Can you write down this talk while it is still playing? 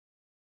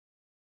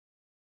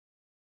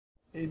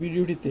এই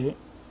ভিডিওটিতে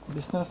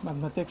business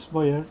mathematics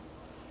বইয়ের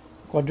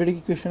কোয়াড্রেটিক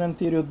ইকুয়েশন অ্যান্ড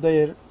থিওরি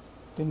অধ্যায়ের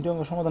 3টি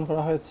অঙ্ক সমাধান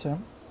করা হয়েছে।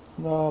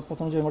 আমরা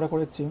প্রথম যে অঙ্কটা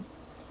করেছি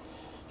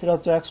সেটা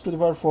হচ্ছে x⁴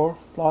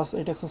 plus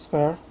 8x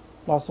square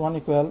plus 1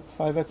 equal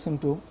 5x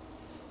into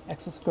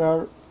x square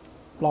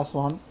plus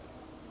 1।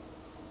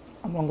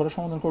 আমরা অঙ্কটা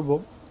সমাধান করব।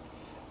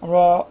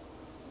 আমরা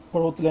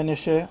পরবর্তী লাইনে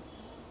এসে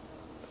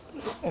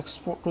x⁴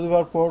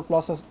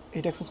 plus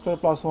 8x square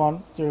plus 1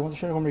 যেরকম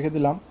সেরকম রেখে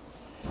দিলাম।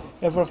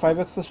 এরপর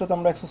 5x এর সাথে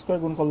আমরা x স্কোয়ার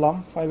গুণ করলাম,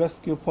 5x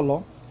কিউব হলো।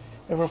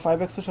 এরপর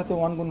 5x এর সাথে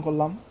 1 গুণ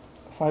করলাম,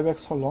 5x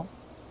হলো।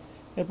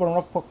 এরপর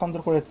আমরা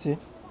পক্ষান্তর করেছি,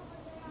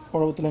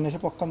 পরবর্তী লাইনে এসে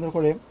পক্ষান্তর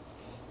করে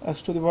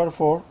x⁴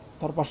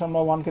 তার পাশে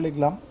আমরা 1কে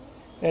লিখলাম।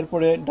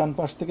 এরপরে ডান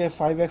পাশ থেকে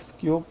 5x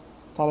কিউব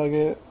তার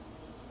আগে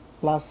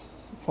প্লাস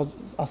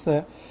আছে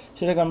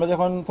সেটাকে আমরা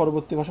যখন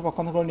পরবর্তী পাশে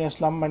পক্ষান্তর করে নিয়ে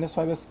আসলাম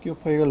 -5x কিউব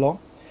হয়ে গেল।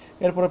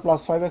 এরপরে প্লাস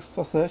 5x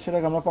আছে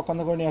সেটাকে আমরা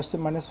পক্ষান্তর করে নিয়ে আসছি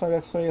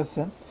 -5x হয়ে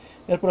গেছে।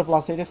 এরপরে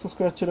প্লাস 8x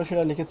স্কোয়ার ছিল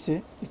সেটা লিখেছি,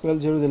 ইকুয়াল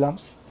 0 দিলাম।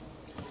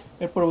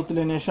 এর পরবর্তী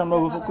লাইনে এসে আমরা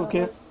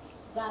উভয়পক্ষকে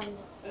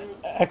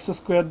এক্স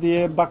স্কোয়ার দিয়ে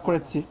ভাগ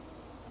করেছি,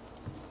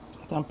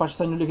 তার পাশে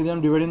সাইন লিখে দিলাম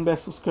dividing by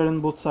x square in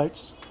both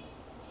sides.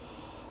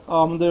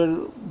 আমাদের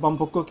বাম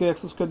পক্ষকে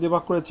এক্স স্কোয়ার দিয়ে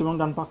ভাগ করেছি এবং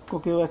ডান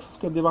পক্ষকেও এক্স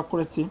স্কোয়ার দিয়ে ভাগ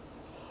করেছি।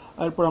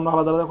 এরপর আমরা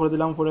আলাদা আলাদা করে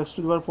দিলাম, উপরে x⁴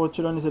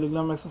 ছিল, নিচে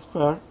লিখলাম এক্স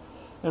স্কোয়ার।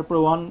 এরপর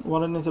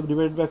 1 এর নিচে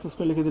ডিভাইড বাই এক্স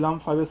স্কোয়ার লিখে দিলাম,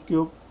 5x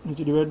কিউব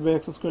নিচে ডিভাইড বাই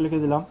এক্স স্কোয়ার লিখে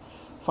দিলাম,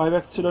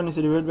 5x ছিল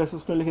নিচে ডিভাইড বাই এক্স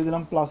স্কোয়ার লিখে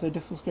দিলাম, প্লাস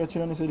 8x স্কোয়ার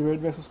ছিল নিচে ডিভাইড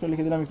বাই এক্স স্কোয়ার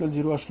লিখে দিলাম, ইকুয়াল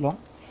 0 আসলো।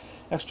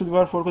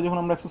 x⁴কে যখন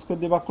আমরা এক্স স্কোয়ার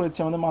দিয়ে ভাগ করেছি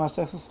আমাদের মান আসছে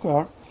x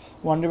square,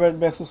 1 divide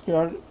by x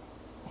square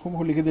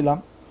হুবহু লিখে দিলাম।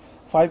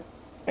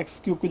 5x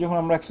কিউবকে যখন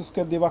আমরা এক্স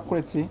স্কোয়ার দিয়ে ভাগ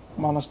করেছি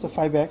মান আসছে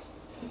 5x।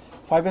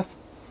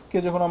 5xকে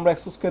যখন আমরা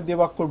এক্স স্কোয়ার দিয়ে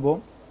ভাগ করব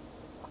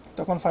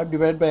তখন 5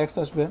 ডিভাইড বাই এক্স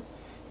আসবে।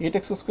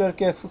 8x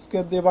স্কোয়ারকে এক্স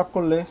স্কোয়ার দিয়ে ভাগ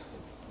করলে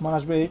মান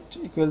আসবে 8,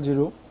 ইকুয়াল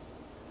 0।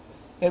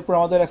 এরপর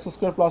আমাদের x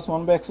square plus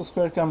 1 by x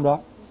স্কোয়ারকে আমরা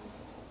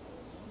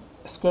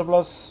স্কোয়ার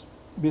প্লাস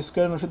বি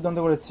স্কোয়ার অনুসিদ্ধান্ত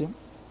করেছি।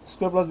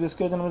 স্কোয়ার প্লাস বি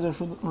স্কোয়ার জন্য আমরা যে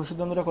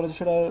অনুসিদ্ধান্তটা করেছি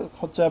সেটা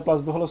হচ্ছে plus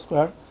B whole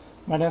square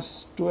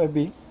 -2ab।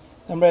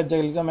 আমরা এর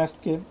জায়গায় লিখলাম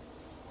এক্সকে,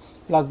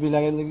 প্লাস বি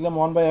লাগিয়ে লিখলাম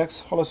 1 by x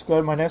whole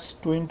square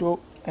 -2 into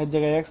এর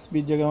জায়গায় এক্স,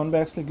 বির জায়গায় 1 বাই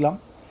এক্স লিখলাম।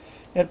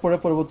 এরপরে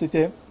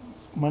পরবর্তীতে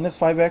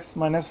 -5x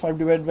 -5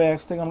 ডিভাইড বাই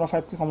এক্স থেকে আমরা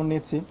 5কে কমন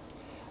নিয়েছি।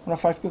 আমরা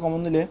 5কে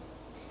কমন নিলে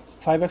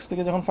 5x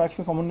থেকে যখন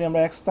 5কে কমন নিয়ে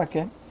আমরা এক্স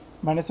থাকে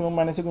মাইনাস এবং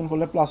মাইনাসে গুণ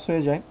করলে প্লাস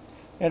হয়ে যায়।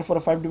 এরপরে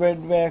 5 ডিভাইড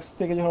বাই এক্স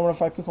থেকে যখন আমরা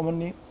 5কে কমন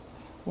নিই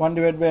 1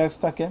 ডিভাইড বাই এক্স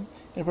থাকে,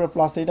 এরপরে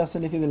প্লাস 8 আছে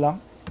লিখে দিলাম,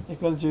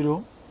 ইকুয়াল 0।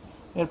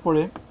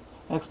 এরপরে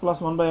x plus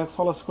 1 by x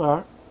whole square,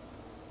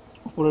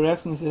 উপরের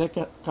এক্স নিচে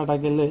কাটা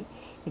গেলে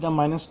এটা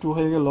 -2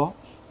 হয়ে গেল।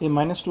 এই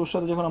 -2 এর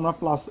সাথে যখন আমরা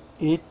প্লাস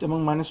 8 এবং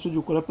 -2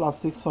 যোগ করে প্লাস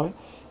 6 হয়।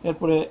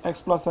 এরপরে x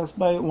plus 1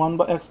 by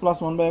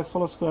x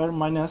whole square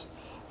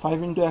 -5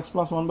 into x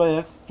plus 1 by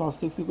x plus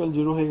 6 equal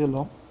 0 হয়ে গেল।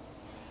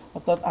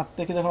 অর্থাৎ 8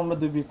 থেকে যখন আমরা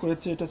 2 বিয়োগ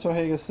করেছি এটা 6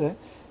 হয়ে গেছে।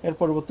 এর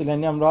পরবর্তী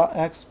লাইনে আমরা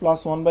x প্লাস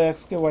 1 বাই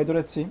এক্সকে y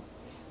ধরেছি,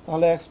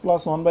 তাহলে x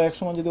প্লাস 1 বাই এক্স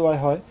সমান যদি y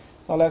হয়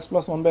তাহলে x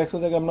প্লাস 1 বাই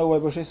এক্সের জায়গায় আমরা y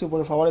বসেছি,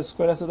 উপরে পাওয়ার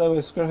স্কোয়ার আছে তাই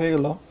y স্কোয়ার হয়ে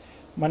গেল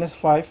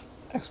 -5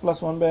 x plus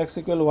 1 by x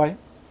equal y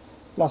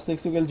plus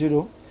 6 equal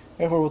 0।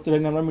 এর পরবর্তী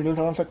লাইনে আমরা মিডল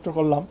টার্ম ফ্যাক্টর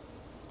করলাম।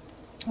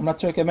 আমরা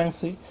 6কে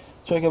ভাঙছি,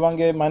 6কে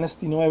ভাঙে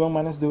 -3y এবং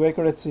 -2y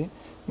করেছি,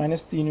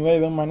 -3y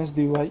এবং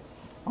 -2y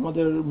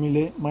আমাদের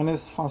মিলে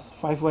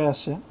 -5y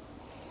আসে।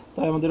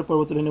 তাই আমাদের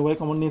পরবর্তী লাইনে y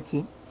কমন নিয়েছি,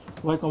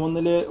 y কমন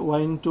নিলে y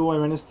ইন্টু y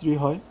 -3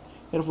 হয়।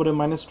 এরপরে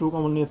 -2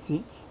 কমন নিয়েছি,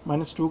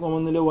 -2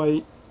 কমন নিলে y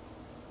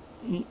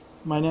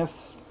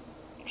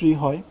 -3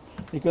 হয়,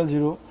 ইকুয়াল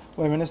 0।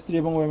 y -3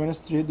 এবং y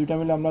 -3 দুইটা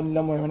মিলে আমরা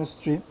নিলাম y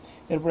 -3।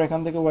 এরপর এখান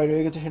থেকে y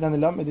রয়ে গেছে সেটা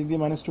নিলাম, এদিক দিয়ে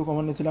 -2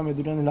 কমন নিয়েছিলাম, এই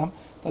দুটো নিলাম,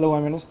 তাহলে y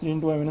 -3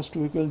 ইন্টু y -2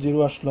 ইকুয়াল 0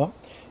 আসলো।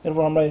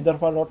 এরপর আমরা এই ধার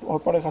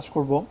পরে কাজ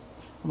করব।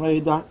 আমরা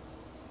এই ধার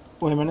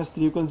y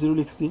 -3 ইকুয়াল 0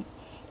 লিখছি,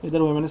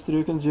 এদের y -3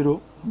 ইকুয়াল 0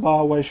 বা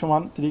y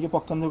সমান 3কে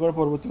পক্ষান্তর করে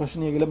পরবর্তী পাশে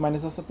নিয়ে গেলে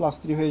মাইনাস আছে প্লাস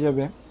 3 হয়ে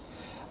যাবে।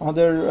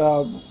 আমাদের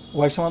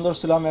y সমান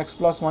ধরছিলাম x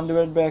plus 1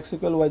 divide by x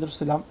equal y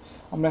ধরছিলাম,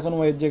 আমরা এখন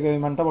y এর জায়গায়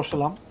মানটা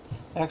বসালাম,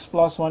 x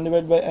plus 1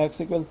 divide by x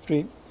equal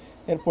 3।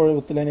 এর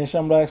পরবর্তী লাইনে এসে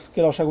আমরা x কে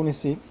লসাগু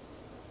নিছি,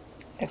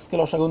 x কে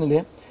লসাগু নিলে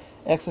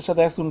x এর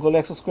সাথে x গুণ করলে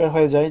x স্কোয়ার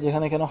হয়ে যায়,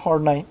 যেখানে এখানে হর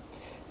নাই।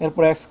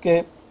 এরপর x কে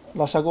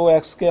লসাগু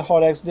x কে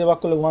হর x দিয়ে ভাগ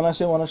করলে 1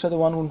 আসে, 1 এর সাথে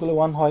 1 গুণ করলে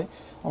 1 হয়,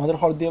 আমাদের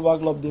হর দিয়ে ভাগ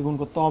লব দিয়ে গুণ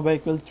করতে হবে,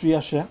 ইকুয়াল 3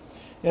 আসে।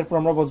 এরপর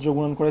আমরা বজ্র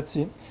গুণন করেছি,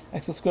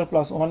 x square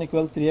plus 1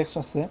 equal 3x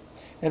আসছে।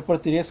 এরপর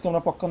 3xকে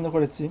আমরা পক্ষান্তর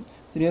করেছি,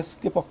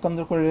 3xকে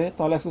পক্ষান্তর করে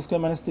তাহলে x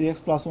square -3x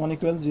plus 1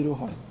 equal 0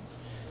 হয়।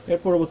 এর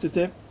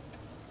পরবর্তীতে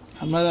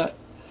আমরা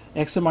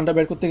x এর মানটা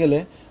বের করতে গেলে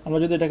আমরা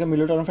যদি এটাকে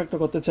মিডল টার্ম ফ্যাক্টর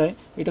করতে চাই,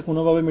 এটা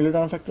কোনোভাবে মিডল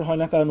টার্ম ফ্যাক্টর হয়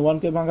না, কারণ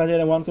 1কে ভাঙা যায়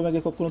না, 1কে ভাঙে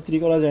কখনো 3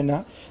 করা যায় না।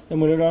 তাই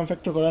মিডল টার্ম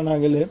ফ্যাক্টর করা না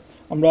গেলে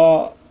আমরা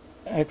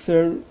x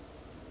এর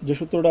যে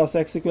সূত্রটা আছে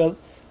x equal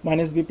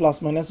 -b plus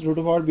minus √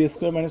 b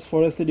square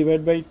 -4ac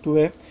divide by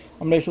 2a,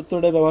 আমরা এই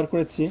সূত্রটা ব্যবহার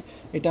করেছি।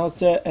 এটা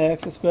হচ্ছে x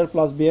square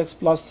plus bx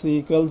plus c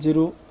equal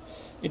 0।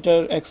 এটার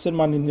x এর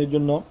মান নির্ণয়ের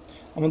জন্য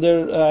আমাদের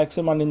x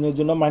এর মান নির্ণয়ের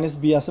জন্য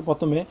 -b আছে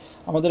প্রথমে,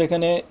 আমাদের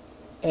এখানে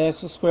x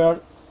square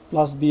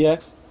plus bx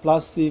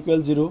plus C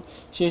equal 0,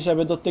 সেই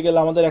হিসাবে ধরতে গেলে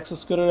আমাদের এক্স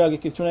স্কোয়ারের আগে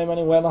কিছু নাই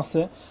মানে 1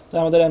 আছে, তাই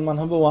আমাদের এর মান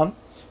হবে 1,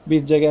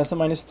 বির জায়গায় আছে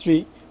 -3,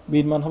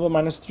 বির মান হবে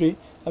 -3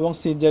 এবং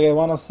সির জায়গায়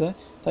 1 আছে,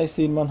 তাই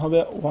সির মান হবে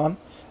 1,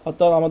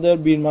 অর্থাৎ আমাদের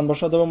বির মান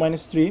বসাতে হবে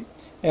 -3,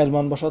 এর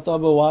মান বসাতে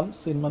হবে 1,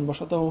 সির মান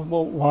বসাতে হবে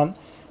 1,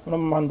 আমরা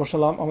মান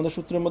বসালাম, আমাদের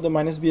সূত্রের মধ্যে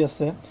 -b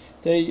আছে,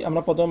 তাই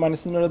আমরা প্রথমে মাইনাস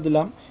চিহ্নটা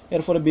দিলাম,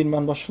 এরপরে বির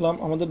মান বসালাম,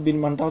 আমাদের বির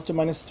মানটা হচ্ছে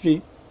 -3,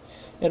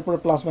 এরপরে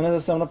প্লাস মাইনাস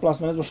আছে, আমরা প্লাস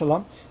মাইনাস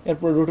বসালাম,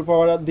 এরপরে রুট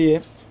পাওয়ার দিয়ে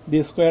বি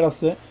স্কোয়ার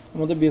আছে,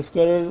 আমাদের বি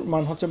স্কোয়ারের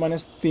মান হচ্ছে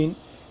 -3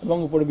 এবং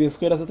উপরে বি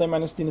স্কোয়ার আছে, তাই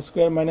 -3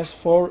 স্কোয়ার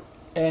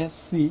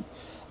 -4ac,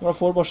 আমরা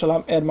 4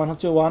 বসালাম, এর মান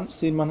হচ্ছে 1,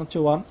 সির মান হচ্ছে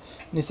 1,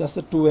 নিচে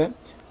আছে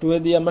 2a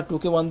দিয়ে আমরা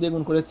 2কে 1 দিয়ে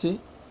গুণ করেছি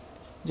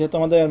যেহেতু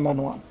আমাদের এর মান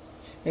 1,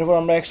 এরপর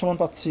আমরা এক সমান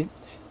পাচ্ছি,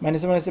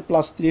 মাইনাসে মাইনাসে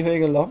 +3 হয়ে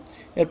গেল,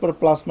 এরপর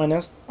প্লাস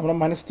মাইনাস আমরা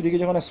 -3কে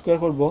যখন স্কোয়ার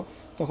করব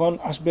তখন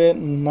আসবে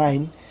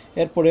 9,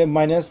 এরপরে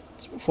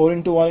 -4 ×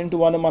 1 ×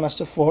 1 এর মান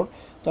আসছে 4,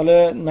 তাহলে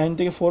 9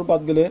 থেকে 4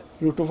 বাদ গেলে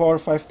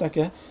 √5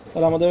 থাকে,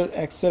 তাহলে আমাদের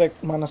x এর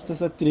মান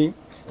আসতেছে 3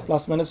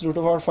 প্লাস মাইনাস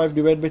 √5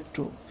 /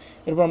 2,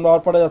 এরপর আমরা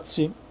আওয়ার পার্টে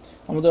যাচ্ছি,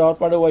 আমাদের আওয়ার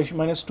পার্টে y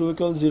 - 2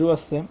 = 0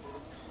 আসছে,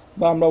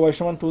 বা আমরা y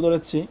 = 2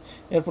 ধরেছি,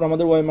 এরপর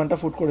আমাদের y মানটা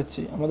ফুট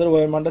করেছি, আমাদের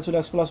y এর মানটা ছিল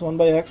x +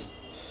 1/x,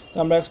 তো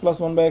আমরা x +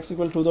 1/x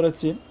 = 2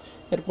 ধরেছি,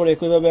 এরপর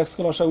একইভাবে x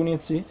কে লসাগু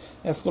নিয়েছি,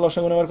 x কে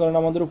লসাগু নেওয়ার কারণে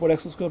আমাদের উপর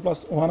x²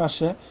 + 1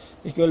 আসে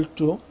 =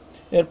 2,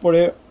 এরপরে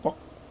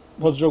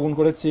ভজ্র গুণ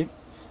করেছি,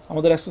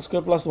 আমাদের x²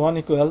 + 1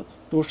 =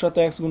 2 এর সাথে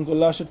x গুণ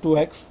করলে আসে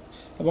 2x,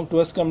 এবং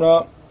 2x কে আমরা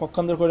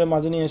পক্ষান্তর করে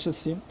মাঝে নিয়ে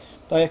এসেছি,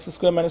 তাই x²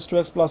 -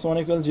 2x + 1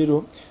 = 0,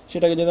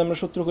 সেটাকে যদি আমরা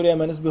সূত্র করি a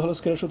 - b²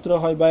 এর সূত্র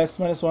হয় বা x -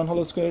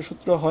 1² এর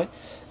সূত্র হয়,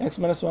 x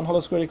 - 1²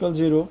 =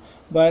 0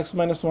 বা x -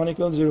 1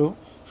 = 0,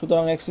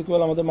 সুতরাং x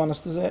 = আমাদের মান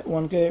আসতেছে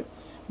 1 কে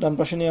ডান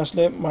পাশে নিয়ে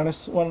আসলে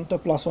 -1টা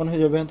 +1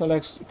 হয়ে যাবে, তাহলে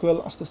x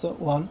 = আসতেছে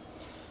 1,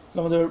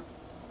 তাহলে আমাদের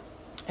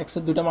x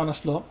এর দুইটা মান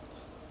আসলো,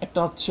 একটা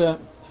হচ্ছে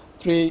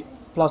 3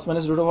 ±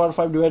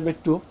 √5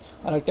 / 2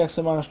 আর একটা x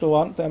এর মান আসলো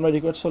 1, তাই আমরা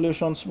রিকোয়ার্ড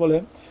সলিউশনস বলে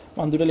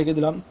মান দুটো লিখে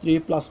দিলাম,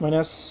 3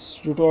 ±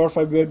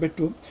 √5 /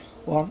 2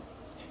 1,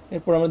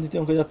 এরপর আমরা দ্বিতীয়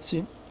অঙ্কে যাচ্ছি,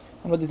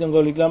 আমরা দ্বিতীয় অঙ্ক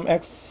লিখলাম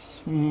x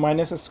 -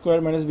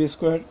 a² - b²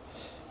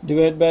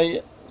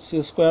 /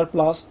 c²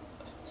 plus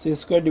c² /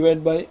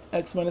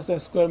 x -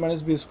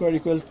 a² - b²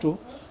 = 2,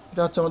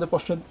 এটা হচ্ছে আমাদের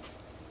প্রশ্নের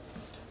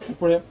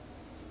উপরে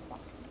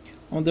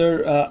আমাদের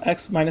x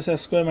 - a²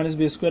 -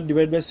 b²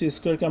 /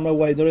 c² কে আমরা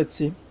y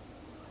ধরেছি,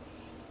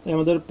 তাই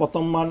আমাদের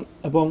প্রথম মান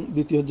এবং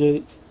দ্বিতীয় যে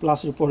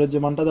প্লাসের পরে যে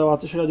মানটা দেওয়া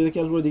আছে সেটা যদি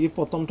খেয়াল করে দেখি,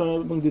 প্রথমটা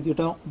এবং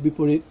দ্বিতীয়টা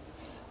বিপরীত,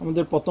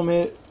 আমাদের প্রথমে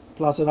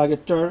প্লাসের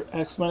আগেরটার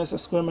x - a²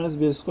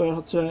 - b²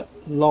 হচ্ছে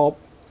লব,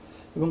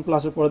 এবং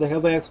প্লাসের পরে দেখা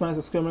যায় x - a²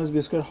 - b²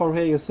 হর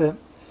হয়ে গেছে,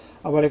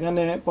 আবার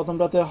এখানে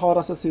প্রথমটাতে হর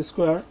আছে c²,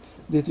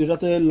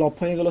 দ্বিতীয়টাতে লব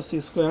হয়ে গেল c²,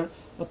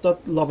 অর্থাৎ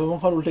লব এবং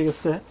হর উল্টে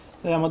গেছে,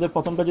 তাই আমাদের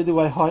প্রথমটা যদি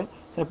y হয়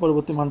তাই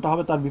পরবর্তী মানটা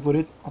হবে তার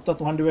বিপরীত, অর্থাৎ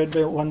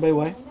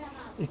 1/1/y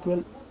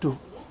 = 2,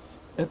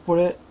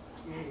 এরপরে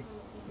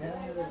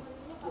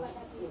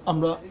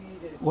আমরা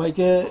y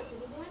কে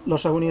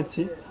লসাগু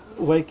নিয়েছি,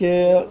 y কে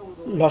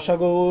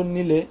লসাগু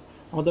নিলে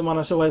আমাদের মান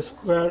আসে y²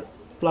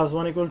 +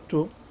 1 =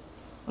 2,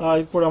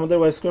 এরপর আমাদের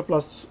y² +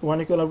 1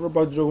 =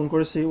 বজ্র গুণ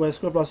করেছি, y²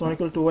 + 1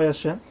 = 2y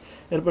আসে,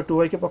 এরপর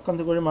 2y কে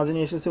পক্ষান্তর করে মাঝে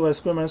নিয়ে এসেছি, y²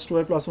 -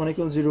 2y + 1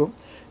 = 0,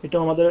 এটা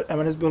আমাদের a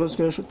 - b²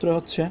 এর সূত্র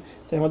হচ্ছে,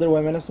 তাই আমাদের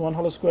y - 1² = a -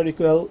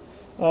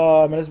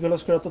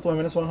 b² অর্থাৎ y -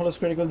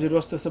 1² = 0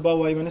 আসতেছে, বা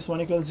y - 1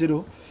 = 0,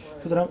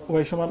 সুতরাং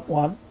y =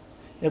 1,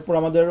 এরপর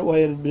আমাদের y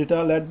এর যেটা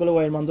লেট বলে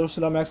y এর মান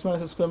ধরছিলাম x - a²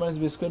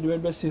 - b²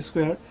 / c²,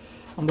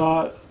 আমরা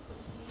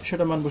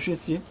সেটা মান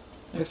বসিয়েছি,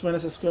 x - a²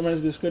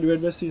 - b²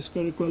 / c²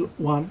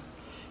 = 1,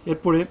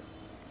 এরপরে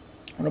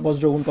আমরা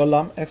বজ্র গুণ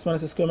করলাম, x - a²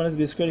 -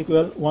 b²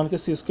 = 1 কে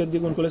c²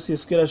 দিয়ে গুণ করলে c²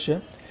 আসে,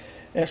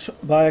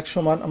 বা 1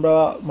 সমান আমরা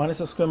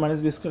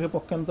 -a² - b² কে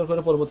পক্ষান্তর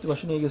করে পরবর্তী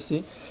পাশে নিয়ে গেছি,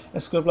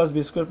 a² + b²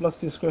 +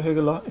 c² হয়ে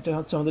গেল, এটা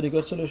হচ্ছে আমাদের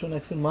রিকোয়ার্ড সলিউশন,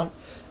 x এর মান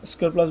a²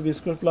 + b² +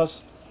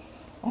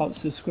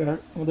 c²,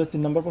 আমাদের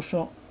 3 নম্বর প্রশ্ন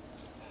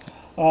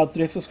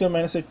 3x²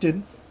 - 18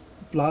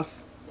 plus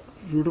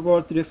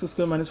 √3x²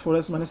 -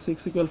 4x - 6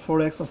 =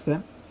 4x আছে,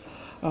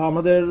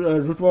 আমাদের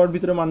রুট পাওয়ার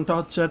ভিতরে মানটা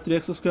হচ্ছে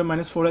 3x²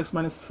 - 4x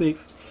 - 6,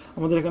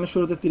 আমাদের এখানে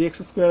শুরুতে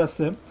 3x²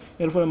 আছে,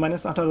 এরপরে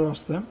 -18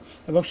 আসছে,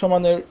 এবং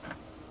সমানের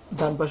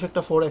ডান পাশে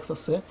একটা 4x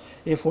আছে,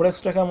 এই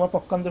 4xটাকে আমরা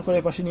পক্ষান্তর করে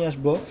এই পাশে নিয়ে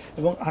আসবো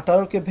এবং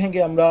 18কে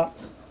ভেঙে আমরা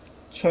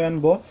 6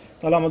 আনবো,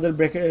 তাহলে আমাদের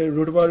ব্র্যাকেট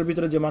রুট পাওয়ারের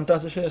ভিতরে যে মানটা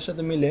আছে সেটার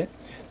সাথে মিলে,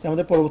 তাই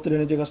আমাদের পরবর্তী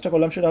লাইনে যে কাজটা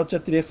করলাম সেটা হচ্ছে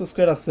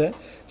 3x² আছে,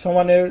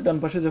 সমানের ডান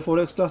পাশে যে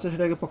 4xটা আছে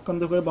সেটাকে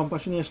পক্ষান্তর করে বাম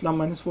পাশে নিয়ে আসলাম,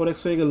 -4x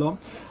হয়ে গেল,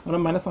 আমরা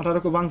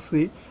 -18কে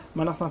ভাঙছি,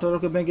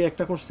 -18কে ভেঙে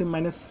একটা করছি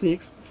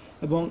 -6,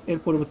 এবং এর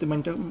পরবর্তী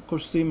মানটা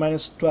করছি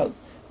 -12,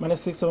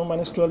 -6 এবং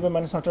 -12 এ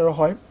 -18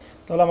 হয়,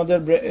 তাহলে আমাদের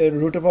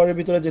রুট পাওয়ারের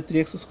ভিতরে যে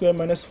 3x²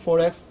 -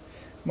 4x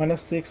 -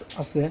 6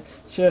 আছে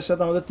সেটার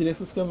সাথে আমাদের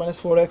 3x²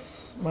 - 4x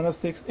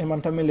 - 6 এই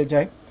মানটা মিলে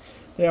যায়,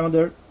 তাই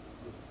আমাদের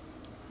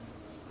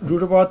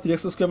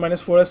 √3x²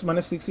 - 4x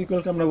 - 6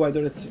 কে আমরা y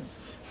ধরেছি,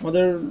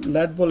 আমাদের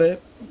লেট বলে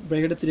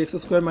ব্র্যাকেটে 3x²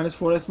 -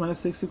 4x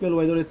 - 6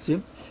 y ধরেছি,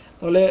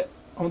 তাহলে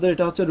আমাদের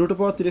এটা হচ্ছে root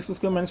power 3x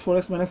square minus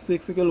 4x minus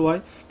 6 equal Y,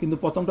 কিন্তু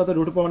প্রথমটাতে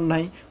রুট পাওয়ার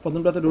নাই,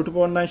 রুট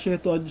পাওয়ার নাই,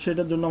 সেহেতু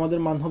সেটার জন্য আমাদের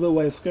মান হবে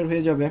ওয়াই স্কোয়ার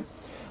হয়ে যাবে।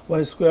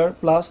 Y square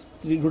plus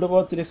root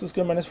power 3x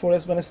square minus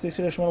 4x minus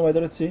 6 এর সমান ওয়াই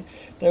ধরেছি,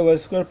 তাই ওয়াই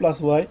স্কোয়ার প্লাস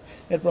ওয়াই।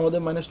 এরপর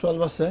আমাদের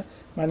 -12 আছে,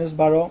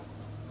 -12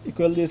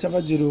 ইকুয়াল দিয়েছি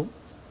আমরা 0।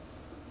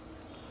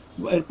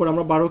 এরপর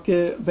আমরা 12কে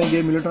ভেঙে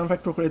মিডল টার্ম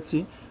ফ্যাক্টর করেছি।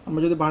 আমরা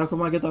যদি 12 কে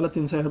ভাঙি তাহলে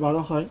 3 4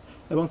 12 হয়,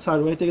 এবং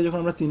 4y থেকে যখন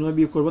আমরা 3y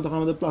বিয়োগ করবো তখন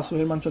আমাদের প্লাস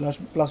ওয়াই এর মান চলে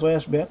আসবে, প্লাস ওয়াই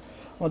আসবে।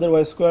 আমাদের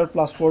Y square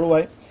plus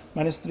 4y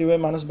minus 3y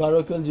minus 12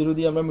 equal 0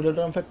 দিয়ে আমরা মিডল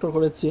টার্ম ফ্যাক্টর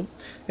করেছি।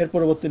 এর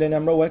পরবর্তী লাইনে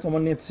আমরা ওয়াই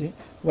কমন নিয়েছি।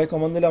 ওয়াই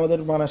কমন দিলে আমাদের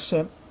মান আসছে,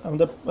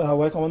 আমাদের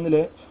ওয়াই কমন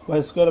দিলে ওয়াই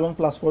স্কোয়ার এবং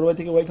প্লাস 4y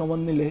থেকে ওয়াই কমন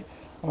নিলে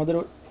আমাদের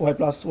Y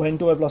plus Y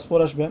into Y plus 4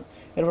 আসবে।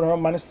 এরপর আমরা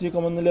 -3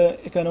 কমন নিলে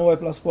এখানে ওয়াই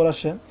প্লাস 4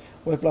 আসে,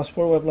 ওয়াই প্লাস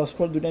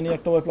 4 দুটা নিয়ে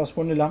একটা ওয়াই প্লাস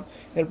 4 নিলাম।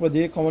 এরপর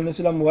দিয়ে কমন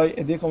নিয়েছিলাম ওয়াই,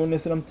 এদিকে কমন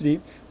নিয়েছিলাম 3,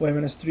 ওয়াই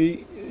 -3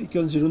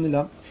 ইকুয়াল 0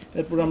 নিলাম।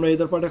 এরপর আমরা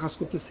এদের পার্টে কাজ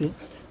করতেছি,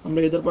 আমরা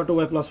এদের পার্টে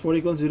ওয়াই প্লাস 4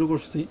 ইকুয়াল 0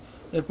 করছি।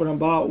 এরপর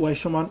বা ওয়াই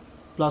সমান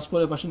প্লাস 4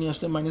 এর পাশে নিয়ে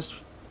আসলে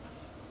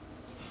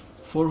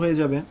 -4 হয়ে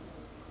যাবে।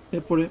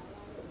 এরপরে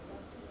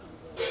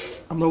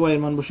আমরা ওয়াই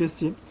এর মান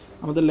বসিয়েছি,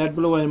 আমাদের লেট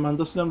বলে ওয়াই এর মান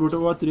ধরছিলাম root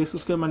power 3x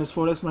square minus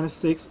 4x minus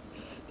 6,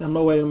 তাই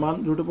আমরা ওয়াই এর মান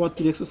root power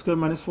 3x square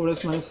minus 4x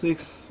minus 6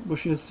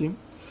 বসিয়েছি।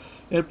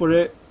 এরপরে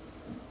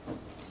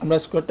আমরা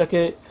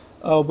স্কোয়ারটাকে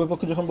উভয়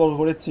পক্ষে যখন বর্গ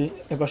করেছি,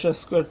 এ পাশে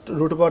স্কোয়ার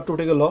রুট পাওয়ার 2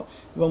 উঠে গেল,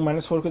 এবং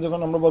 -4কে যখন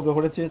আমরা বর্গ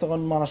করেছি তখন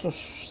মান আসলো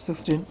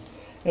 16।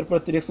 এরপর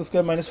 3x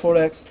square minus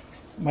 4x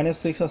minus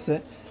 6 আছে,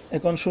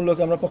 এখন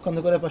 16কে আমরা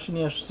পক্ষান্তর করে পাশে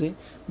নিয়ে আসছি,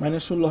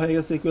 -16 হয়ে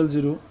গেছে ইকুয়াল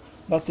 0।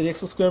 বা 3x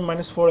স্কোয়ার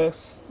মাইনাস 4x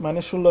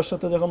 -16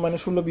 সাথে যখন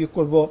 -16 বিয়োগ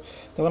করবো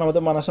তখন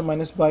আমাদের মান আসে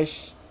 -22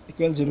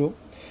 ইকুয়াল 0।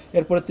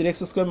 এরপরে 3x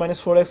square minus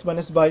 4x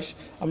minus 22,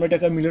 আমরা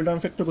এটাকে মিডল টার্ম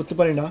ফ্যাক্টর করতে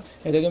পারি না।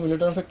 এটাকে মিডল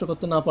টার্ম ফ্যাক্টর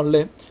করতে না পারলে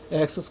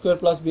x square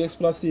plus bx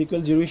plus c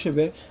equal 0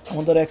 হিসেবে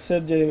আমাদের x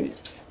এর যে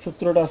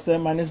সূত্রটা আছে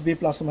 -b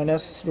plus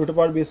minus root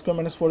power b square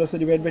minus 4ac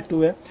divide by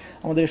 2a,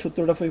 আমাদের এই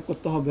সূত্রটা প্রয়োগ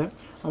করতে হবে।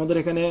 আমাদের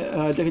এখানে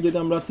এটাকে যদি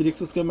আমরা 3x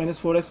square minus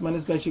 4x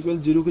minus 22 equal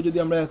 0কে যদি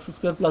আমরা x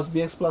square plus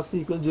bx plus c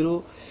equal 0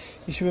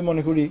 হিসেবে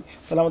মনে করি,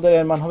 তাহলে আমাদের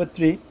এর মান হবে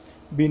 3,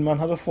 বির মান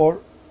হবে 4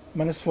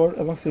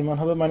 এবং সির মান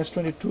হবে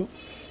 -22।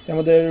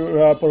 আমাদের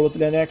পরবর্তী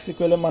লাইনে x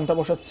ইকুয়ালের মানটা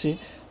বসাচ্ছি,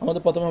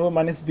 আমাদের প্রথমে হবে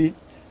 -b,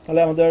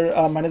 তাহলে আমাদের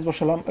মাইনাস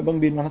বসালাম এবং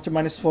বির মান হচ্ছে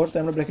 -4, তাই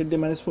আমরা ব্র্যাকেট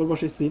দিয়ে -4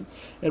 বসেছি।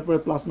 এরপরে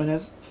প্লাস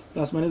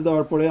মাইনাস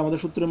দেওয়ার পরে আমাদের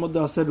সূত্রের মধ্যে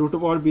আছে root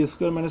power b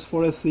square minus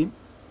 4ac,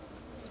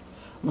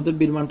 আমাদের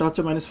বির মানটা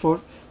হচ্ছে -4,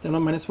 তাই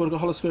আমরা -4কে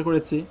হোল স্কোয়ার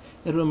করেছি।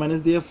 এরপরে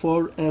মাইনাস দিয়ে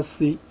 4ac,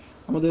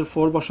 আমাদের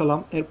 4 বসালাম।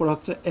 এরপর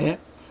হচ্ছে a,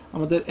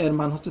 আমাদের এর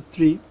মান হচ্ছে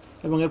 3,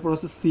 এবং এরপর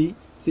হচ্ছে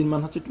সির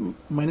মান হচ্ছে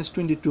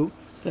 -22,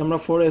 তাই আমরা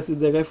 4ac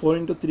জায়গায় 4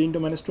 × 3 ×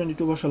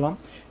 -22 বসালাম।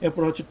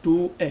 এরপর হচ্ছে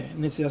 2a,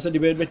 নিচে আছে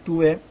ডিভাইড বাই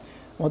 2a,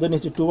 আমাদের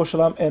নিচে 2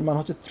 বসালাম, এর মান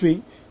হচ্ছে 3,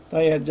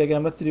 তাই এর জায়গায়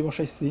আমরা 3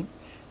 বসাইছি।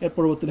 এর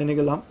পরবর্তী লাইনে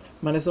গেলাম,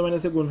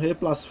 মাইনাসে গুণ হয়ে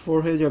 +4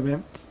 হয়ে যাবে।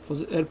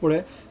 এরপরে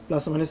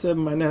প্লাস মাইনাসে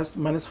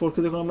 -4কে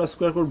যখন আমরা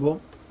স্কোয়ার করব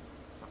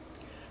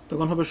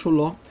তখন হবে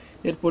 16।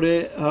 এরপরে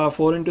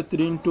 4 ×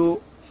 3 ×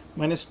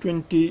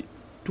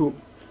 -22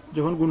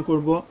 যখন গুণ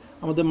করব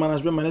আমাদের মান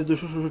আসবে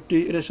 -266,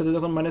 এর সাথে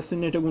যখন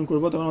 -3 এটা গুণ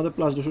করব তখন আমাদের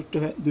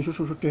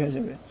 +266 হয়ে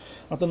যাবে।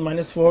 অর্থাৎ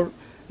 -4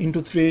 ×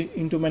 3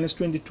 ×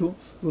 -22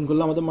 গুণ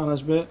করলে আমাদের মান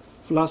আসবে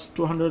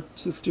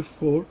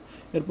 +264।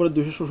 এরপরে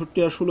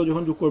 266 আর 16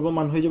 যখন যোগ করব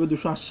মান হয়ে যাবে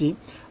 280।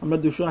 আমরা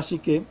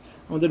 280কে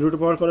আমাদের রুট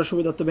পাওয়ার করার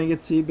সুবিধার্থে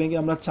ভেঙে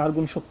আমরা 4 ×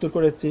 70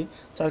 করেছি,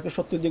 4কে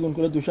 70 দিয়ে গুণ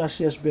করলে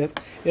 280 আসবে।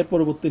 এর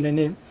পরবর্তী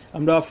লাইনে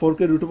আমরা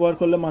 4কে রুট পাওয়ার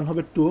করলে মান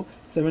হবে 2,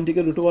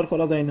 70কে রুট পাওয়ার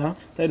করা যায় না,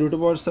 তাই রুট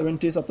পাওয়ার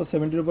 70, অর্থাৎ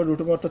 70-এর উপর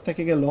রুট পাওয়ারটা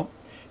থেকে গেল।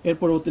 এর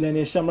পরবর্তী লাইনে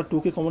এসে আমরা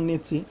 2কে কমন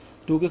নিয়েছি,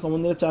 2কে কমন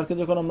নিলে 4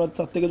 থেকে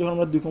যখন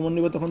আমরা 2 কমন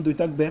নিব তখন 2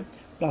 থাকবে,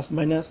 প্লাস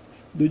মাইনাস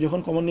 2 যখন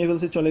কমন নিয়ে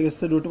ফেলছি চলে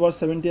গেছে, রুট পাওয়ার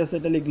 70 আছে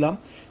এটা লিখলাম।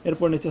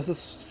 এরপর নিচে আছে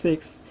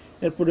 6,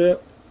 এরপরে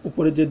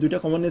উপরে যে 2টা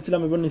কমন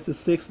নিয়েছিলাম এবং নিচে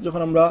 6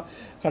 যখন আমরা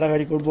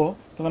কাটাকাটি করব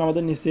তখন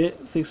আমাদের নিচে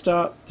 6টা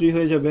 3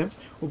 হয়ে যাবে,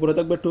 উপরে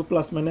থাকবে 2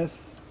 প্লাস মাইনাস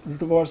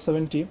রুট পাওয়ার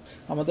 70।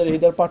 আমাদের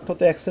এইটার পার্ট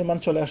হতে x এর মান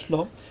চলে আসলো।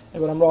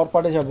 এবার আমরা অর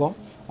পার্টে যাব,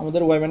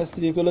 আমাদের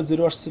y-3 ইকুয়াল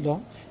 0 আসছিল,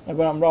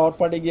 এবার আমরা অর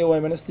পার্টে গিয়ে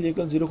y-3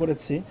 ইকুয়াল 0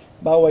 করেছি,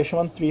 বা y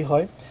সমান 3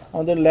 হয়।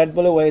 আমাদের লেট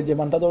বলে y যে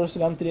মানটা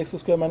ধরেছিলাম 3x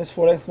square minus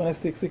 4x minus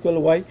 6 equal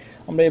y,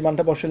 আমরা এই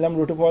মানটা বসালাম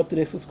root power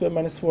 3x square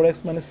minus 4x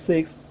minus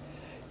 6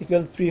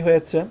 equal 3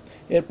 হয়েছে।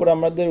 এরপর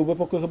আমাদের উভয়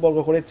পক্ষকে বর্গ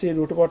করেছি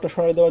রুট পাওয়ারটা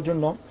সরিয়ে দেওয়ার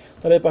জন্য,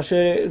 তাহলে এই পাশে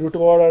রুট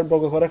পাওয়ার আর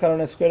বর্গ করার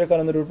কারণে স্কোয়ারের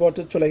কারণে রুট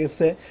পাওয়ারটা চলে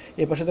গেছে,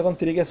 এই পাশে যখন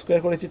 3কে স্কোয়ার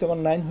করেছি তখন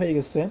 9 হয়ে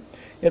গেছে।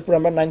 এরপর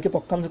আমরা 9কে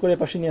পক্ষান্তর করে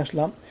পাশে নিয়ে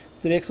আসলাম,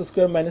 3x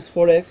square minus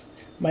 4x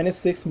minus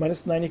 6 minus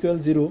 9 equal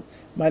 0,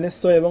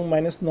 -6 এবং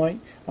 -9,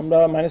 আমরা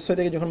 -6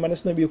 থেকে যখন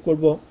 -9 বিয়োগ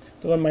করব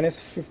তখন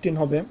 -15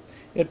 হবে।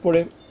 এরপরে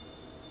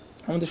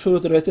আমাদের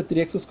শুরুতে রয়েছে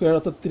 3x স্কোয়ার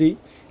অর্থাৎ 3,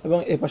 এবং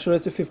এ পাশে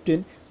রয়েছে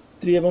 15,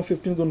 3 এবং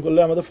 15 গুণ করলে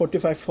আমাদের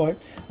 45 হয়।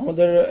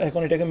 আমাদের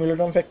এখন এটাকে মিডল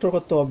টার্ম ফ্যাক্টর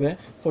করতে হবে,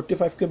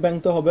 45কে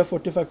ভাঙতে হবে,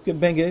 45কে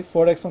ভেঙে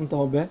 4x আনতে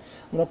হবে।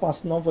 আমরা 5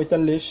 9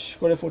 45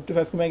 করে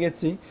 45কে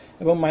ভেঙেছি,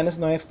 এবং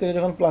 -9x থেকে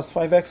যখন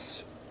 +5x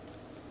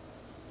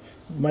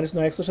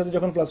 -9x এর সাথে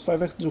যখন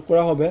 +5x যোগ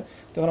করা হবে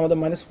তখন আমাদের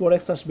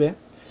 -4x আসবে।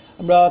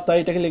 আমরা তাই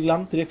এটাকে লিখলাম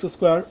 3x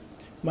square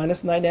minus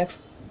 9x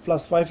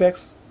plus 5x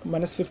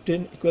minus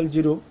 15 equal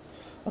 0,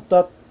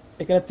 অর্থাৎ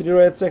এখানে 3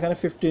 রয়েছে, এখানে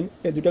 15,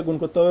 এই দুটো গুণ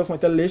করতে হবে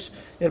 45,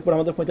 এরপর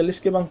আমাদের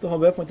 45কে ভাঙতে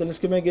হবে,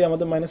 45কে ভেঙে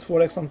আমাদের মাইনাস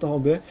 4x আনতে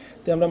হবে,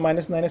 তাই আমরা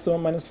মাইনাস 9x এবং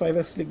মাইনাস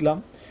 5x লিখলাম।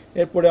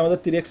 এরপরে আমাদের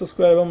 3x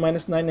স্কোয়ার এবং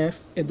মাইনাস 9x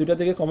এই দুটো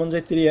থেকে কমন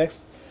যায় 3x,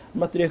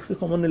 আমরা 3x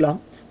কমন নিলাম,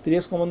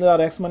 3x কমন দিলে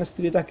আর x মাইনাস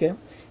 3 থাকে,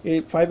 এই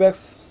 5x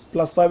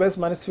প্লাস 5x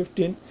মাইনাস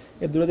 15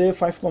 এই দুটো থেকে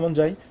 5 কমন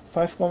যায়,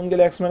 5 কমন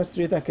গেলে x মাইনাস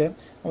 3 থাকে,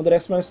 আমাদের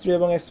x মাইনাস 3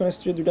 এবং x মাইনাস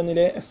 3 দুটো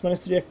নিলে x মাইনাস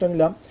 3 একটা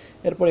নিলাম,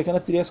 এরপর এখানে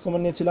 3x কমন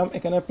নিয়েছিলাম,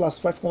 এখানে প্লাস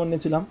 5 কমন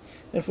নিয়েছিলাম,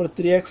 এরপর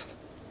 3x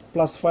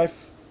প্লাস 5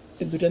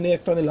 এই দুটো নিয়ে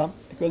একটা নিলাম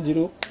ইকুয়াল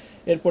 0।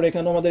 এরপর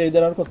এখানে আমাদের এই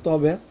দ্বারা করতে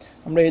হবে,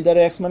 আমরা এই দ্বারা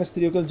x মাইনাস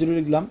 3 ইকুয়াল 0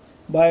 লিখলাম,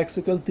 বা x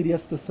ইকুয়াল 3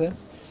 আসতেছে,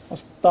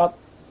 অর্থাৎ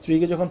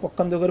 3কে যখন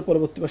পক্ষান্তর করে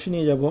পরবর্তী পাশে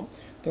নিয়ে যাব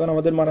তখন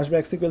আমাদের মান আসবে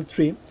x ইকুয়াল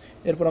 3।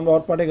 এরপর আমরা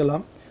অর পার্টে গেলাম,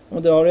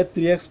 আমাদের অরে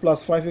 3x প্লাস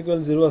 5 ইকুয়াল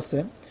 0 আছে,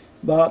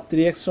 বা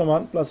 3x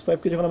সমান প্লাস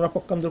 5কে যখন আমরা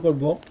পক্ষান্তর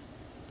করব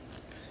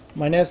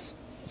মাইনাস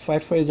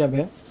 5 হয়ে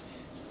যাবে।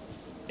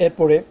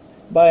 এরপরে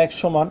বা x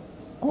সমান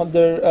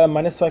আমাদের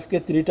মাইনাস 5কে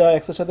 3টা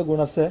এক্সের সাথে গুণ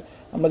আছে,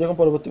 আমরা যখন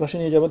পরবর্তী পাশে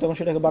নিয়ে যাব তখন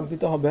সেটাকে ভাগ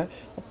দিতে হবে,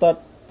 অর্থাৎ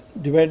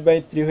ডিভাইড বাই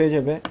 3 হয়ে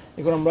যাবে।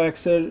 এখন আমরা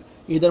এক্সের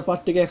ইদার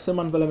পার্ট থেকে এক্সের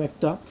মান পেলাম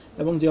একটা,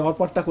 এবং যে অর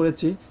পার্টটা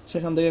করেছি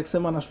সেখান থেকে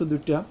এক্সের মান আসলো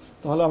 2টা,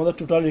 তাহলে আমাদের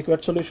টোটাল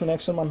রিকোয়ার্ড সলিউশন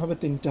এক্সের মান হবে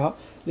 3টা।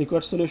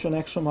 রিকোয়ার্ড সলিউশন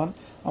x সমান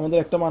আমাদের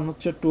একটা মান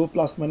হচ্ছে 2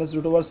 plus minus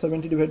root over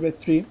 70 divide by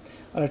 3,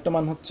 আর একটা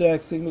মান হচ্ছে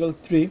x ইকুয়াল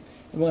 3,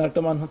 এবং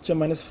আরেকটা মান হচ্ছে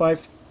মাইনাস 5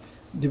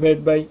 ডিভাইড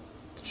বাই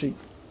 3।